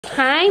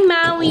Hi,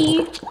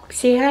 Maui.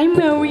 Say hi,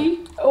 Maui.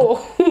 Oh.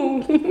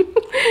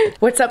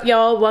 What's up,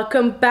 y'all?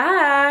 Welcome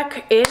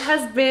back. It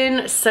has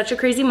been such a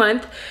crazy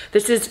month.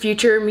 This is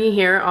future me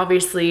here.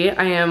 Obviously,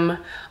 I am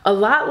a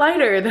lot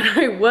lighter than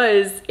I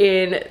was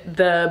in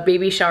the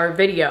baby shower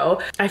video.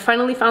 I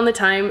finally found the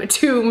time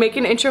to make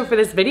an intro for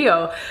this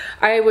video.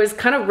 I was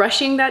kind of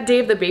rushing that day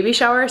of the baby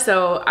shower,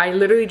 so I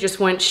literally just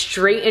went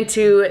straight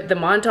into the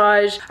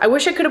montage. I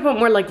wish I could have put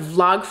more like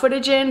vlog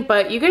footage in,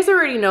 but you guys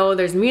already know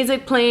there's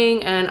music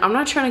playing and I'm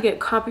not trying to get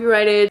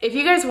copyrighted. If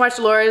you guys watched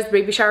Laura's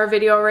baby shower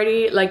video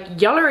already, like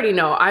y'all already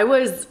know I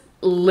was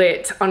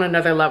lit on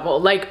another level.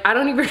 Like I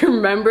don't even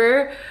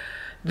remember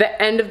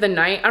the end of the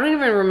night. I don't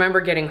even remember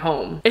getting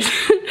home.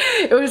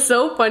 It was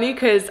so funny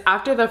because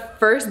after the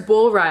first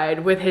bull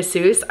ride with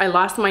Jesus, I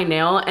lost my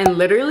nail, and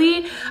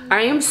literally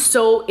I am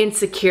so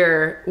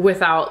insecure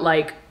without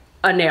like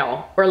a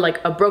nail or like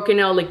a broken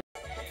nail. Like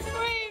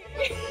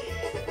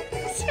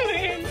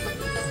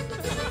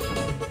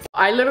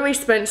I literally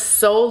spent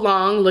so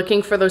long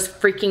looking for those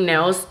freaking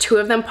nails. 2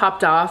 of them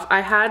popped off. I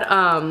had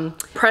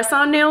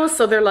press-on nails,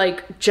 so they're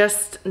like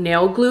just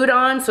nail glued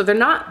on, so they're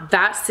not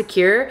that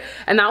secure.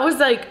 And that was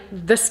like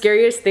the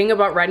scariest thing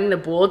about riding the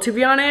bull, to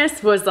be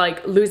honest, was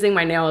like losing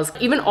my nails.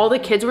 Even all the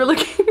kids were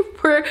looking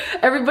for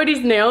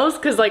everybody's nails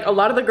because like a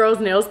lot of the girls'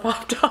 nails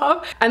popped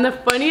off. And the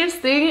funniest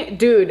thing,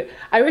 dude,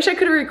 I wish I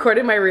could have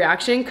recorded my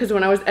reaction because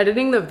when I was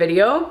editing the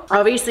video,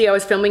 obviously I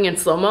was filming in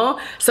slow-mo,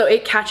 so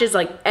it catches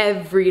like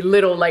every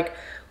little like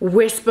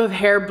wisp of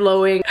hair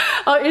blowing.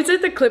 I'll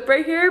insert the clip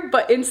right here,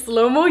 but in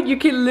slow-mo you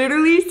can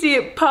literally see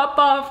it pop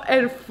off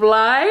and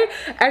fly,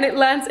 and it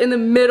lands in the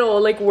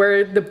middle like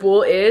where the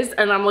bull is,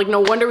 and I'm like,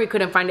 no wonder we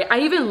couldn't find it. I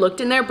even looked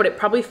in there, but it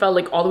probably fell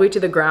like all the way to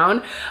the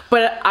ground.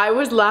 But I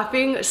was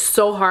laughing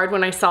so hard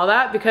when I saw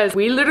that because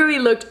we literally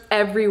looked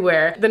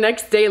everywhere. The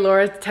next day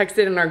Laura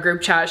texted in our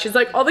group chat, she's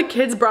like, all the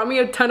kids brought me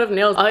a ton of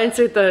nails. I'll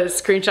insert the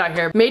screenshot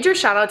here. Major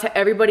shout out to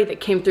everybody that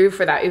came through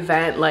for that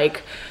event,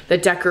 like the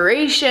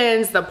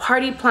decorations, the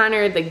party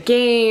planner, the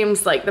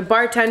games, like the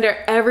bartender,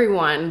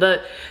 everyone,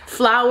 the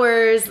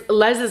flowers,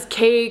 Les's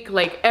cake,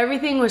 like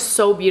everything was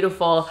so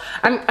beautiful.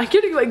 I'm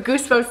getting like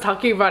goosebumps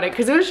talking about it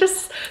because it was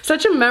just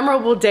such a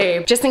memorable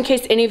day. Just in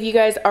case any of you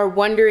guys are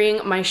wondering,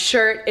 my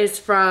shirt is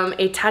from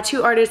a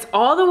tattoo artist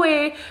all the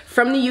way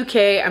from the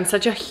UK. I'm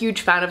such a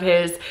huge fan of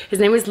his. His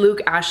name is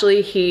Luke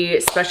Ashley. He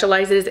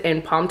specializes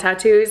in palm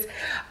tattoos.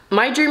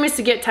 My dream is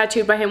to get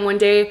tattooed by him one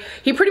day.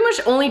 He pretty much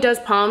only does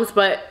palms,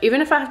 but even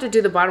if I have to do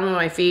the bottom of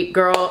my feet,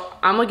 girl,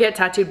 I'm gonna get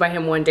tattooed by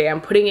him one day.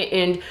 I'm putting it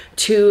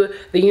into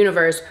the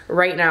universe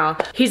right now.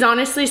 He's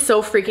honestly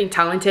so freaking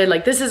talented.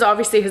 Like, this is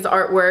obviously his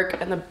artwork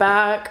in the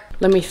back.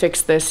 Let me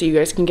fix this so you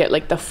guys can get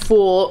like the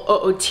full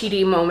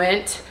OOTD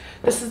moment.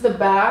 This is the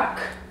back.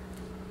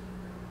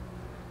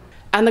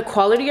 And the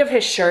quality of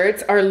his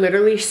shirts are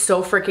literally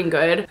so freaking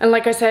good. And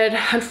like I said,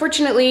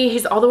 unfortunately,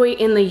 he's all the way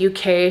in the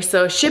UK,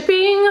 so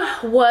shipping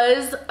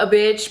was a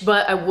bitch,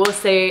 but I will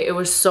say it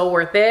was so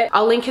worth it.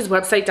 I'll link his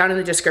website down in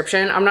the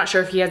description. I'm not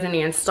sure if he has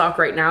any in stock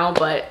right now,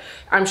 but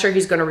I'm sure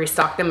he's gonna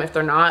restock them if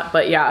they're not.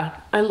 But yeah,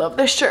 I love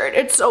this shirt.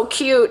 It's so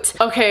cute.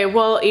 Okay,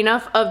 well,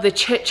 enough of the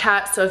chit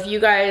chat. So if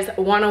you guys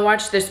wanna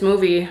watch this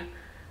movie,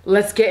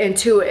 let's get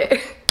into it.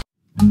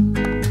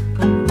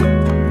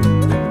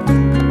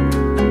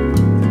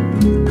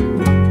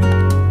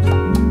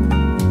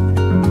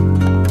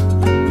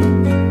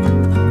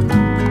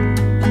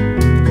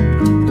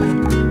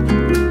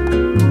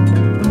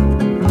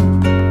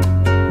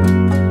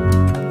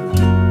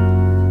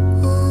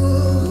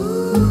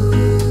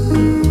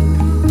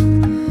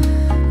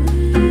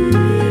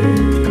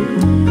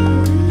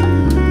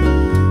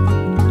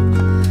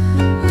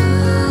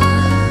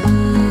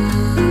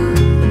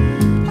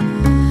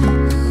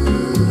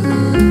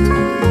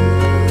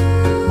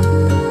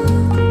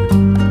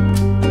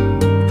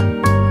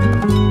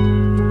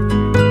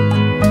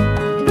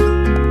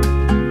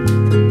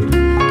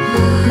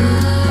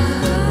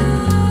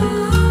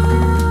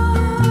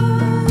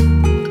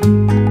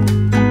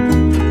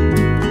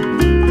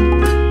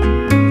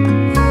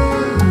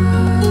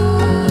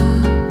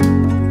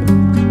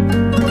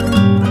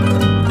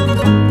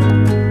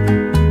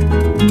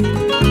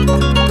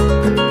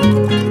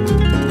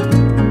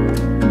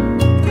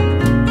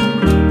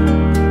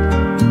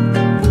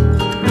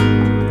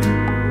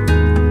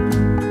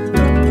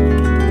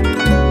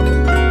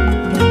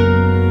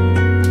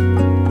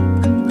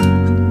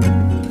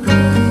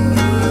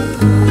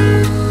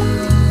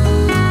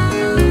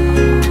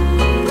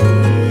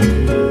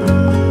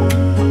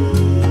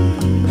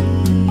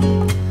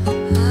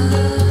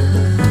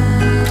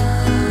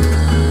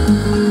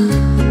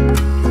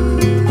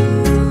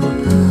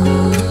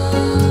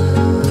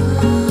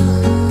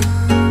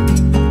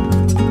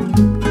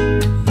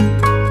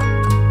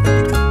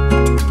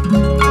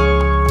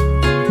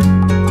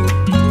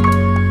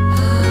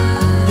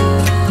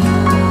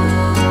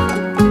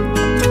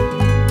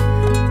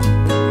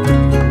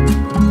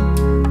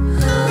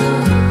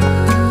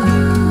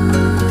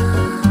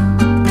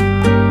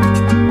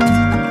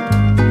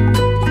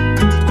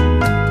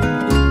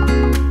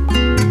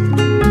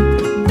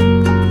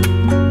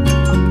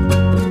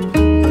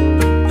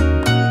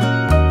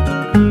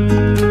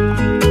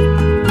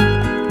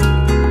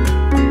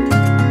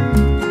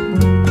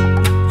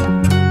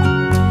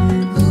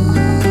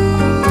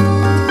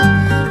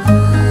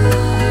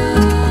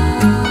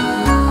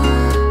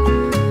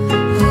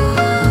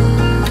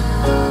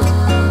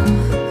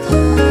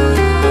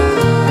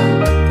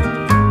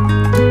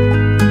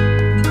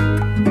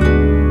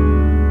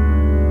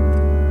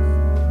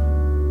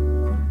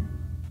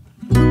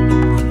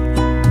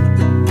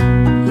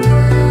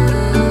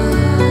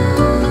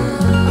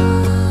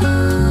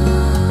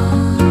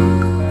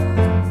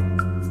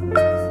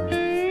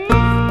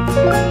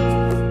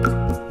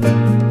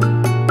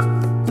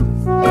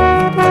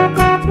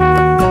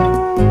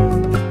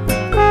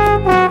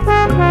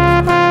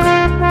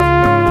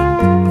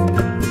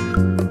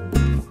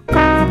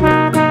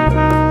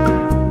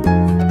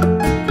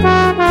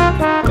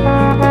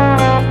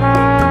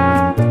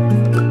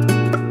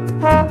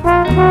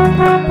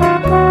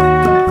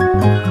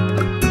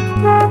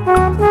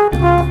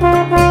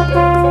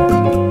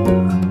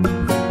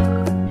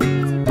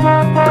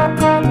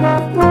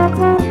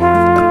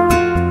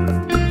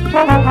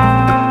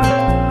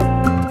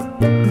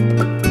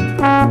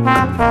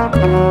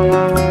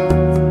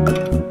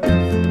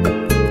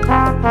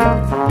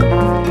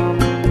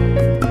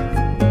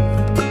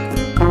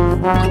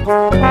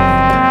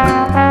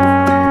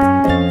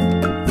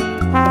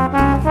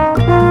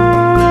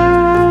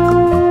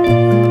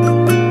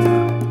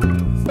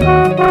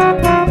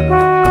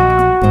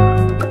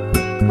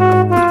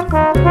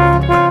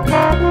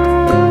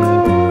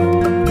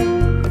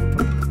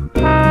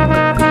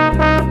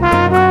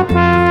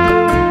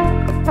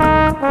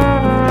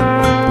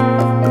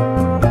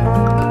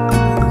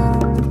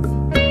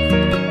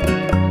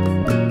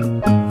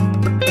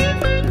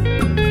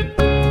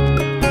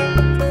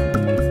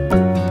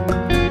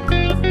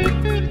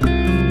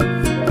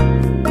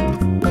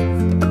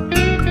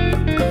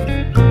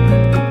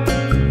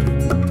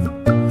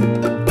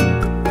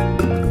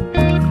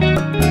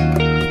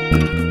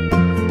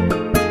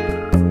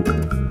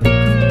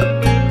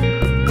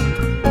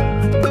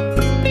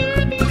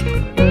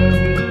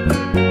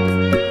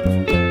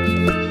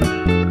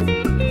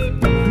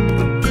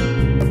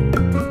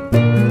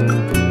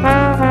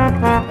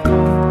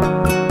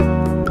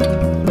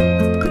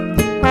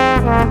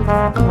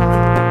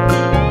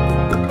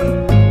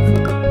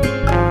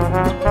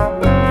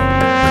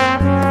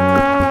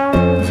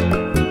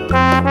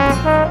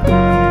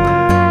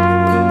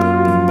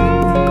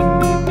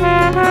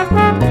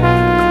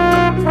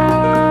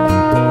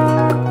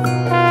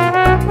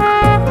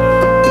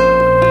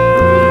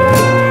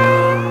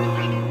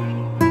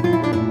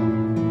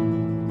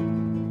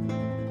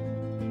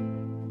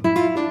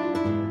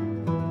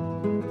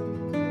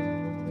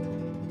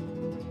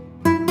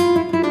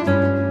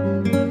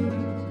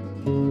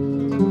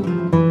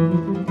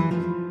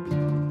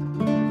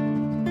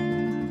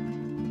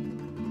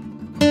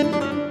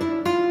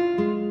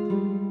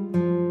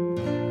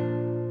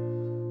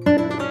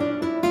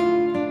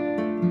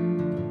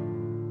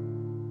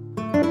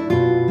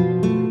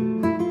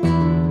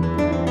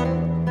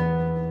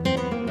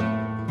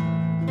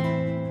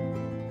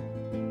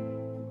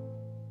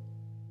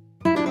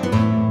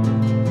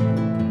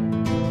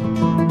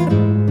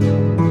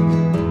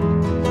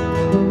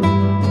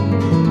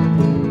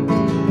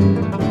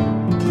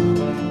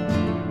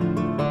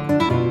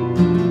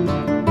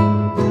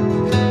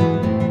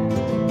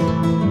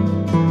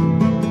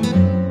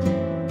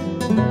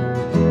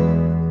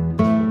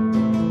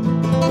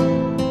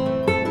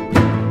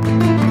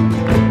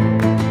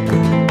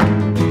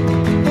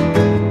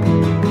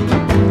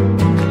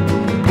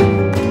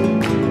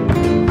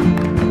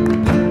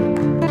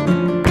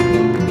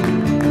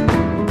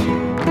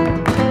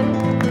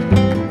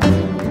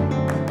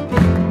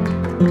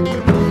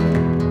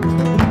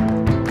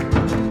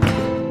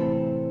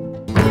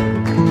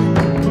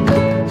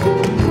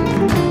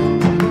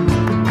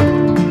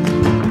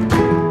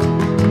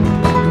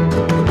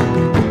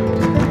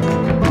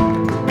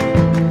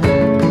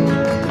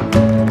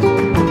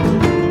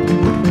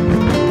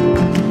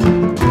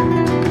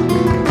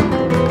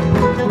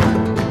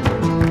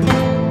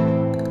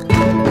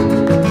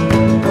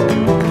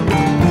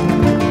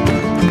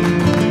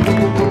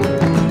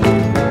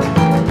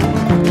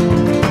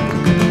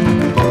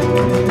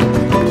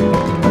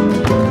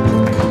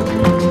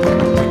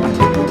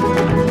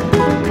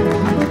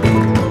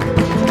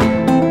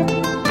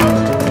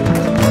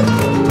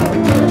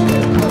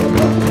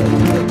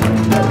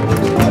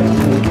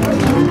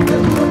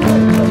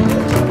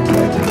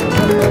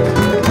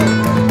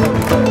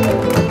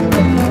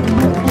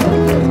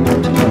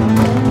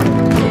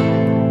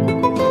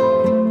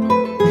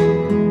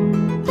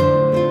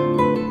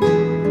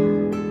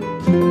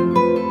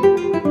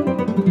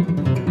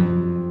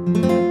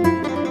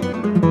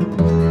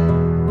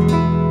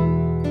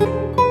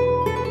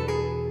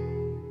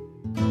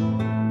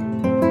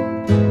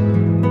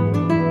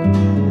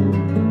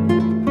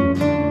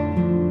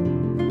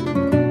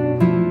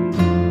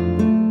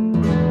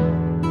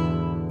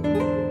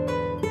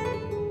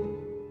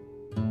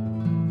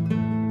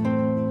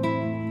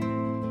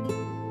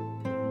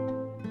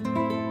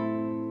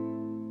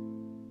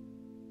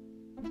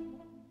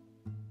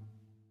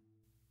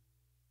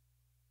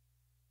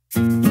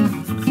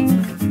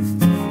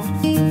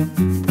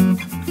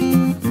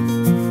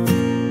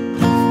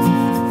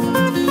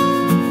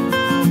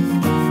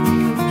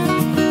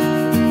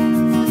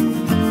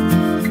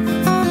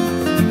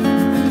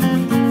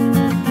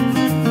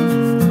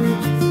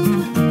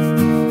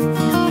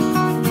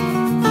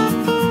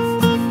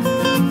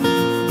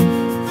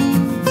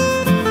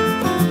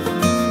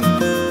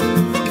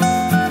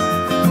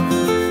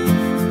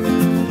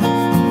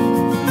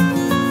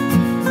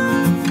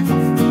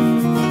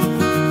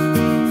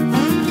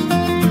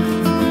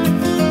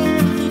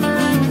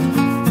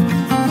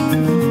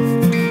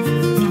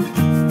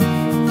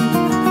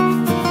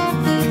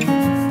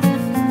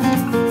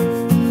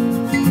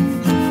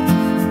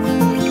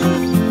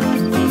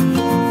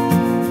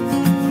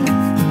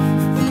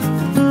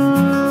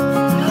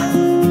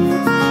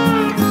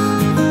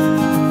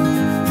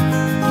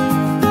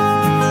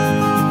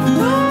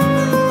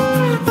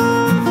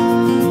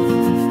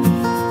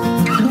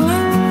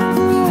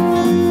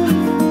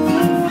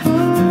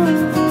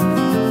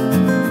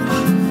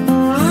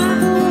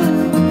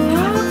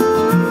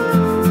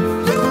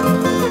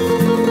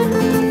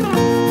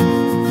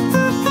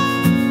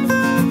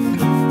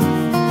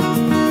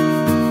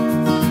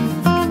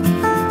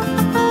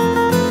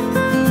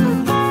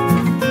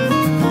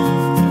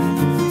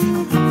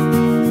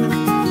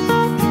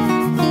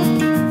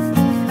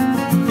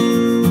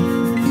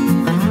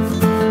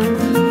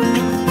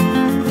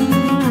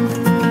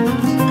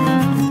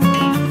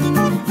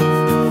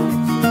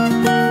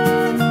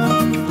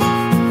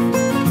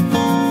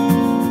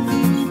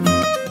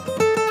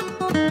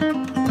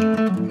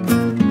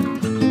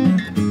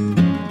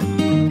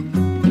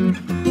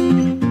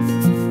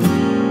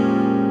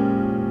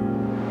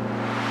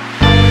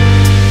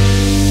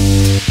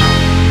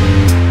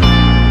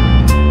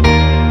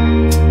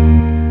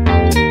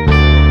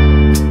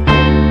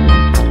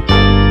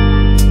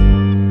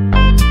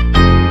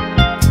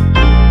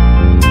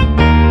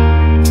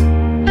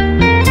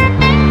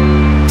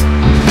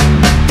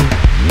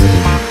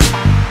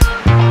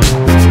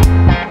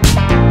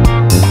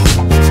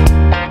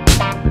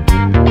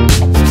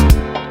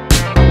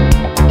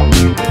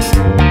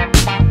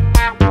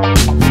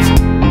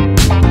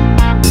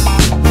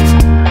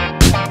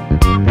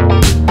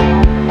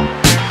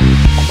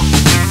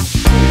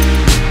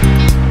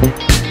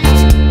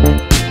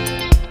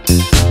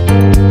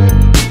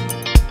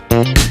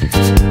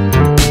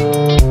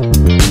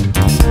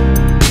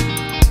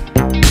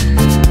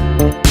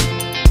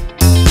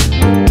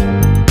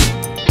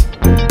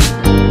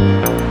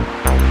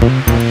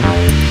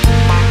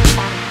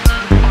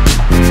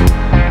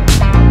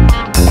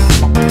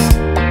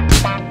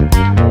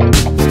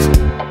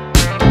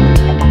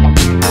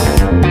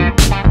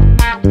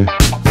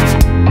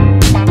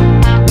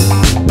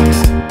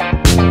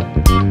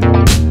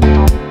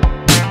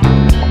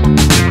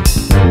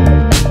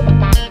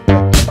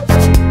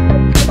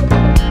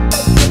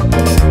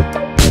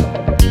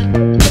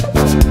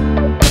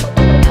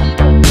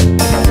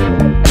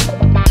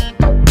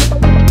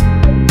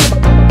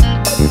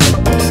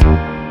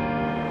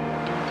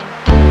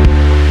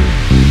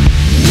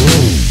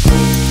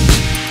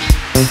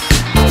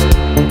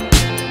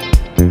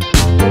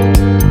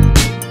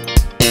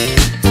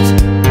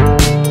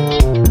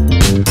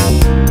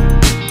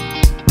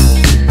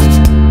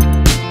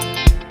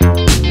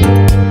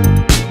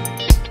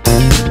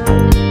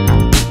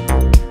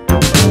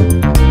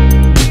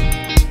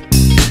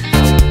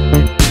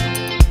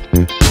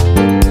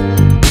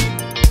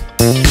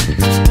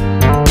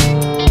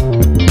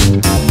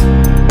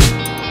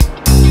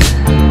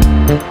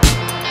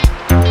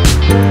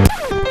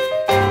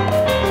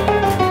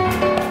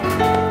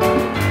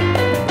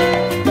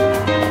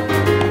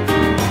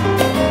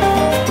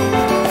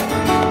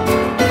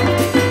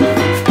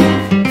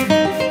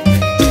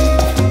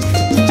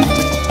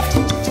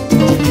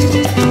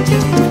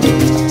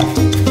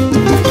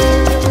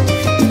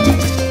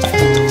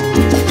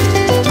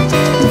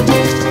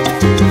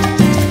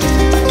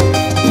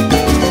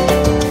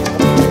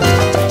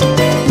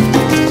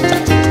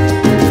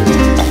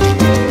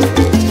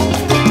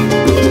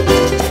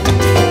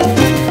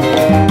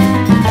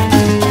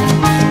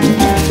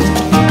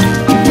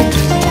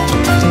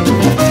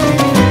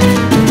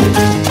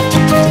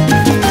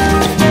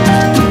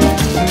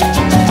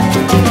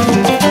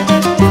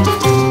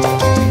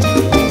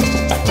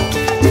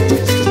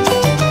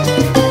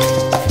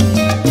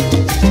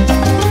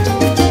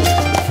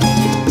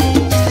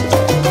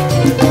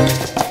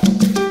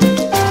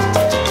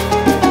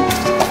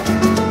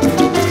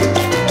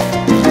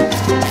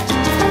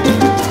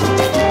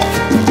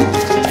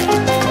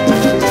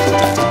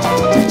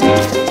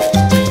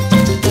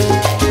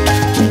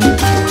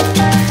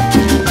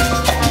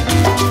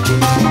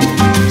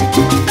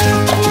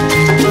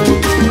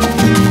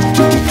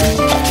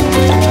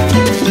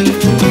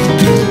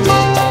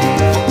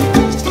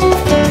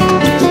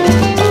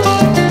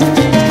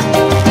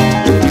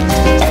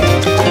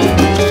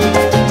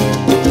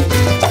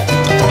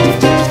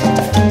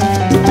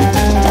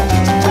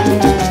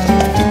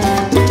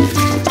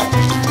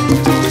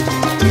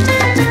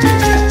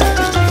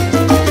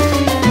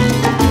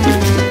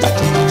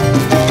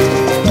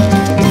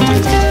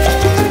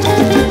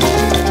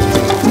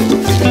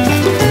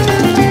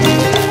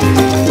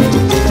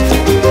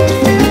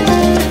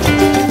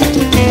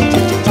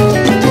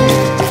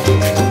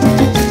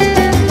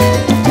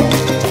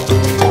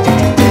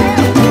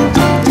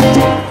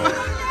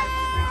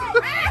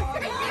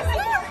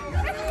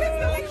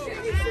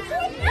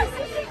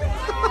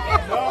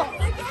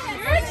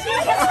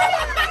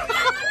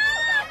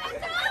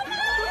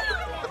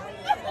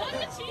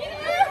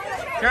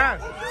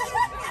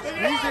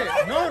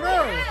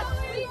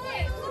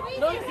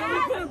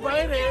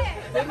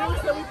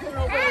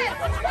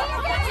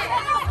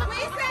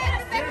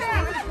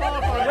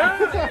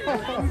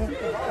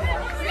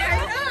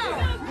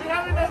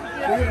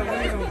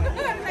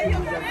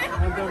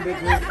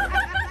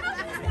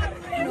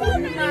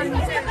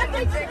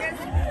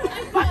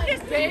 Fuck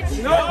this bitch.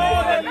 No,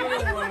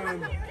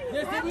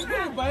 we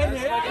couldn't buy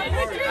it.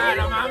 Ah,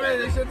 no mames,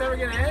 this shit never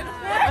gonna end.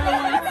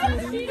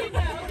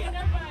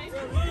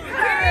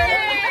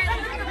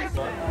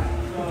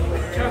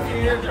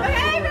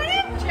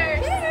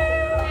 Cheers.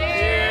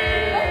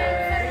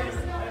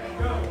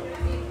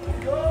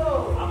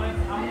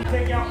 I'm gonna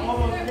take out all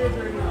those kids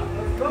right now.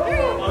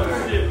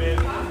 Oh shit, man.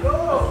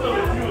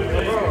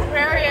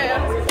 Where are you?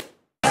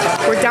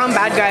 We're down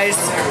bad, guys.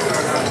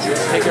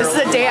 This is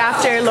the day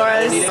after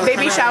Laura's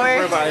baby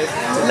shower.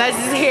 Les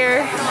is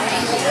here.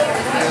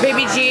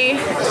 Baby G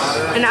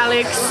and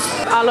Alex.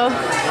 Alo.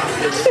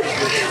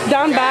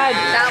 Down bad.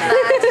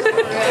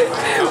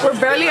 We're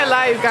barely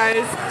alive,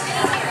 guys.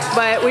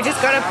 But we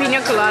just got a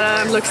pina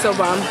colada. Looks so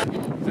bomb.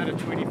 Is that a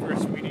tweetie for a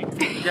sweetie?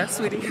 Yes,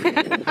 sweetie.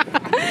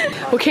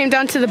 We came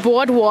down to the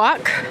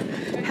boardwalk.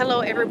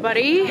 Hello,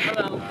 everybody.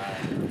 Hello.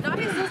 Not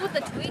Jesus with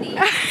the tweetie.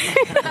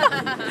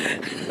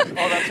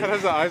 Oh, that's what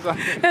has the eyes on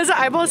it. Has the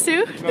eyeballs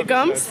too? The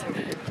gums?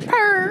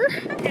 Purr.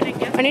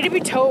 I need to be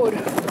towed.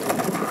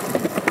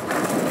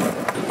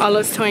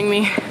 Ala's towing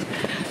me.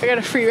 I got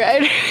a free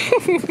ride.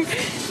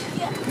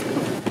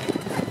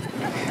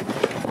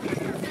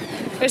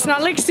 It's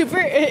not like super,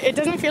 it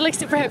doesn't feel like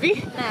super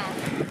heavy. Nah.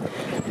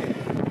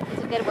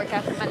 It's a good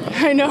workout for my legs.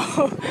 I know.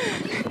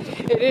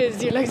 It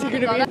is. Your legs are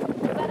gonna Get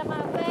out of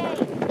my way.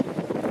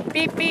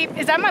 be beep beep.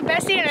 Is that my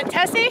bestie and a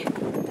Tessie?